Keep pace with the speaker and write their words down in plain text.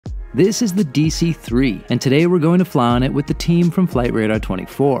This is the DC-3, and today we're going to fly on it with the team from Flight Radar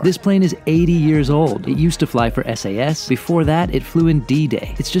 24. This plane is 80 years old. It used to fly for SAS. Before that, it flew in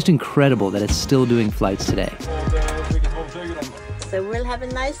D-Day. It's just incredible that it's still doing flights today. So we'll have a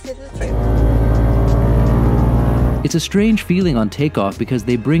nice little trip. It's a strange feeling on takeoff because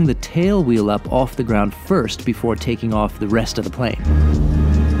they bring the tail wheel up off the ground first before taking off the rest of the plane.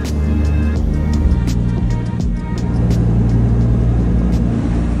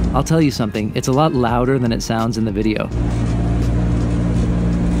 I'll tell you something, it's a lot louder than it sounds in the video.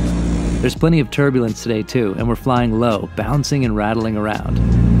 There's plenty of turbulence today too, and we're flying low, bouncing and rattling around.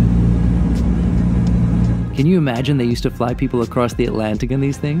 Can you imagine they used to fly people across the Atlantic in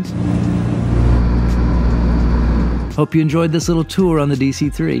these things? Hope you enjoyed this little tour on the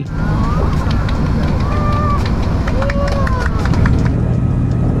DC-3.